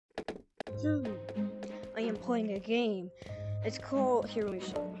I am playing a game. It's called, here let me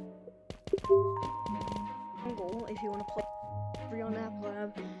show you. If you want to play free on App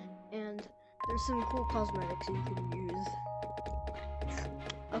Lab, and there's some cool cosmetics you can use.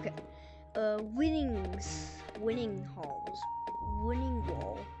 Okay, winning halls, winning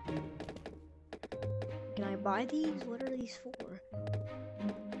wall. Can I buy these? What are these for?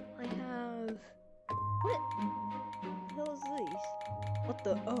 I have, what the hell is these? What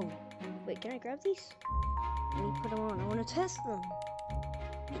the, oh, wait, can I grab these? Let me put them on, I want to test them.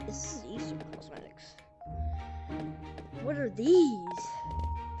 This is Easter cosmetics. What are these?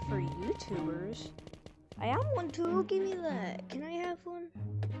 For YouTubers? I am one too, give me that. Can I have one?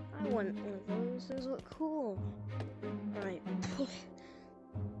 I want one of those, those look cool. Alright.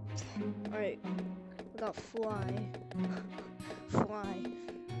 Alright. We got fly. Fly.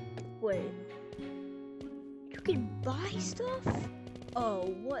 Wait. You can buy stuff?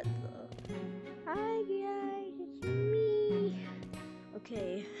 Oh, what the? Hi guys, it's me.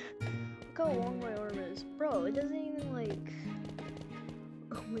 Okay. Look how long my arm is. Bro, it doesn't even like...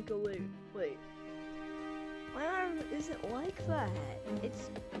 Oh my god, wait. My arm isn't like that. It's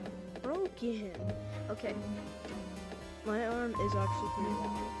broken. Okay. My arm is actually pretty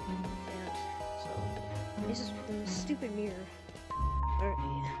long. And so, this is the stupid mirror.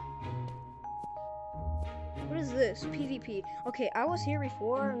 Alright. What is this? PvP. Okay, I was here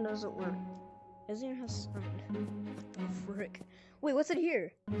before and doesn't work. It doesn't even have sound. What the frick? Wait, what's in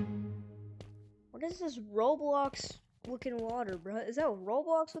here? What is this Roblox looking water, bro? Is that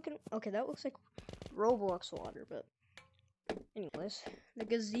Roblox looking? Okay, that looks like Roblox water, but anyways, the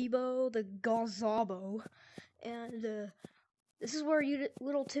gazebo, the gazebo, and this is where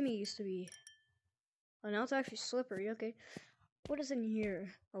little Timmy used to be. Oh, now it's actually slippery. Okay, what is in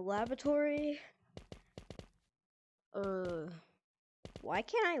here? A laboratory. Why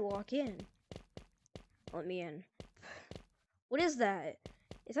can't I walk in? Let me in. What is that?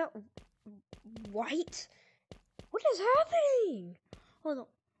 Is that white? What is happening? Hold on.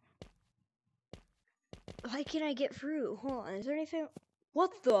 Why can't I get through? Hold on, is there anything?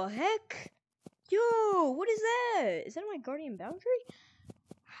 What the heck? Yo, what is that? Is that my guardian boundary?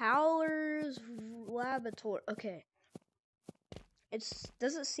 Howler's laboratory. Okay. It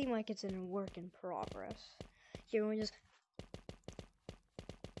doesn't seem like it's in work in progress. Here, we just...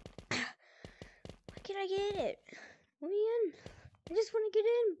 Why can't I get it? Let me in. I just want to get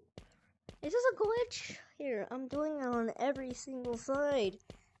in. Is this a glitch? Here, I'm doing it on every single side.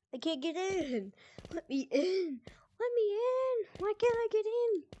 I can't get in. Let me in. Let me in. Why can't I get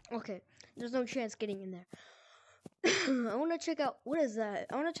in? Okay, there's no chance getting in there. I want to check out, what is that?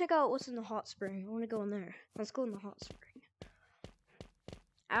 I want to check out what's in the hot spring. I want to go in there. Let's go in the hot spring.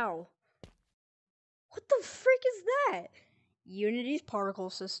 Ow. What the frick is that? Unity's particle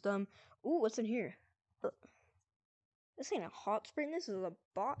system. Ooh, what's in here? This ain't a hot spring. This is a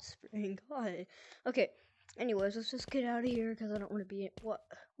bot spring. God. Okay. Anyways, let's just get out of here because I don't want to be in. What?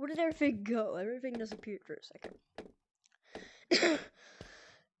 Where did everything go? Everything disappeared for a second.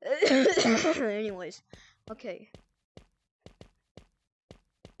 Anyways. Okay.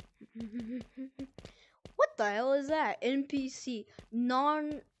 What the hell is that? NPC.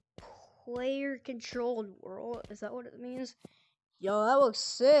 Non-player controlled world. Is that what it means? Yo, that looks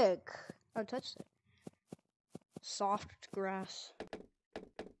sick. I touched it. Soft grass.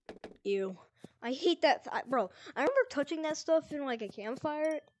 Ew. I hate that. Bro, I remember touching that stuff in like a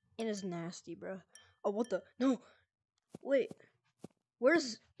campfire and it's nasty, bro. Oh, what the? No. Wait.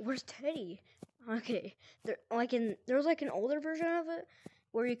 Where's Teddy? Okay. There was like an older version of it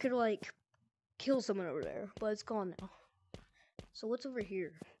where you could like kill someone over there, but it's gone now. So what's over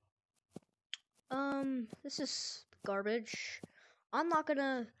here? This is garbage. I'm not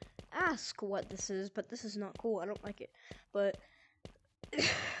gonna ask what this is, but this is not cool. I don't like it. But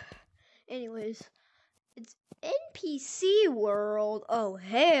anyways, it's NPC world. Oh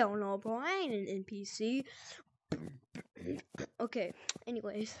hell no, bro! I ain't an NPC. Okay.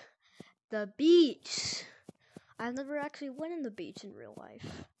 Anyways, the beach. I've never actually went in the beach in real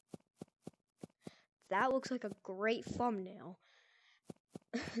life. That looks like a great thumbnail.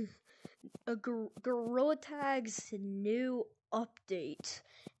 A Gorilla Tag's new update,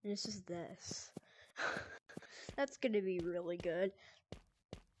 and it's just this. That's gonna be really good.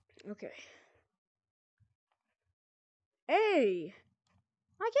 Okay. Hey,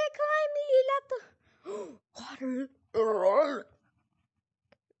 I can't climb the water.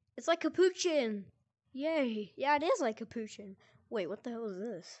 It's like Capuchin. Yay! Yeah, it is like Capuchin. Wait, what the hell is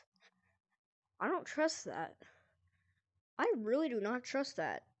this? I don't trust that. I really do not trust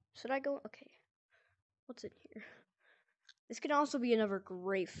that. Should I go? Okay. What's in here? This could also be another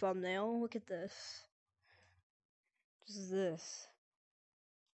great thumbnail. Look at this. Just this.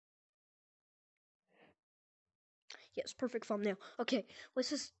 Yes, perfect thumbnail. Okay, let's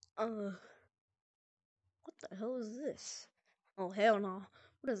just, what the hell is this? Oh, hell no.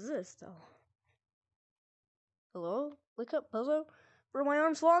 What is this, though? Hello? Wake up, puzzle. Bro, my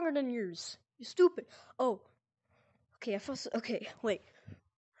arm's longer than yours. You stupid. Oh. Okay, okay, wait.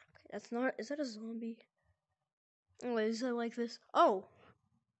 Okay, that's not, is that a zombie? Oh, wait, is that like this? Oh.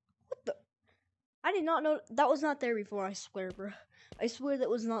 What the? I did not know, that was not there before, I swear, bro. I swear that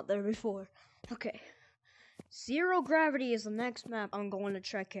was not there before. Okay. Zero Gravity is the next map I'm going to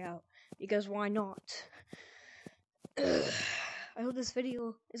check out. Because why not? I hope this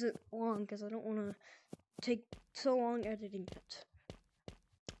video isn't long, because I don't want to take so long editing it.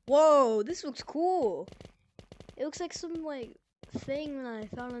 Whoa, this looks cool. It looks like some, like, thing that I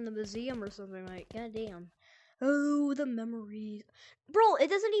found in the museum or something, like, goddamn. Oh, the memories. Bro, it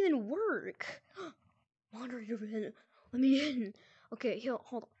doesn't even work. Moderator, let me in. Okay, here,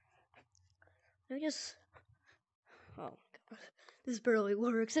 hold on. Let me just... Oh, my God. This barely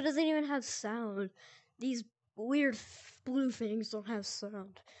works. It doesn't even have sound. These weird blue things don't have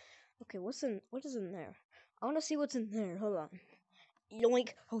sound. Okay, what is in there? I want to see what's in there. Hold on. Yoink.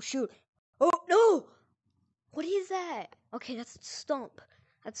 Oh, shoot. Oh, no! What is that? Okay, that's Stump.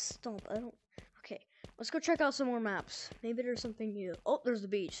 That's Stump. Okay, let's go check out some more maps. Maybe there's something new. Oh, there's the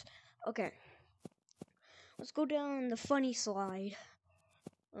beach. Okay. Let's go down the funny slide.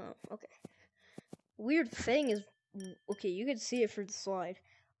 Oh, okay. Weird thing is... Okay, you can see it for the slide.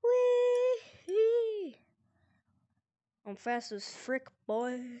 Whee! I'm fast as frick,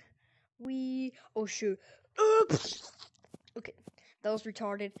 boy. Wee. Oh, shoot. Oops! Okay, that was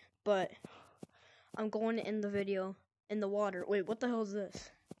retarded, but I'm going to end the video in the water. Wait, what the hell is this?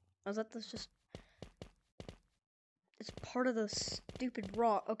 Oh, is that this just... It's part of the stupid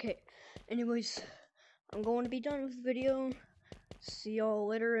rock. Okay, anyways, I'm going to be done with the video. See y'all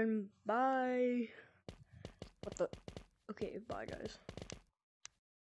later and bye. What the... Okay, bye, guys.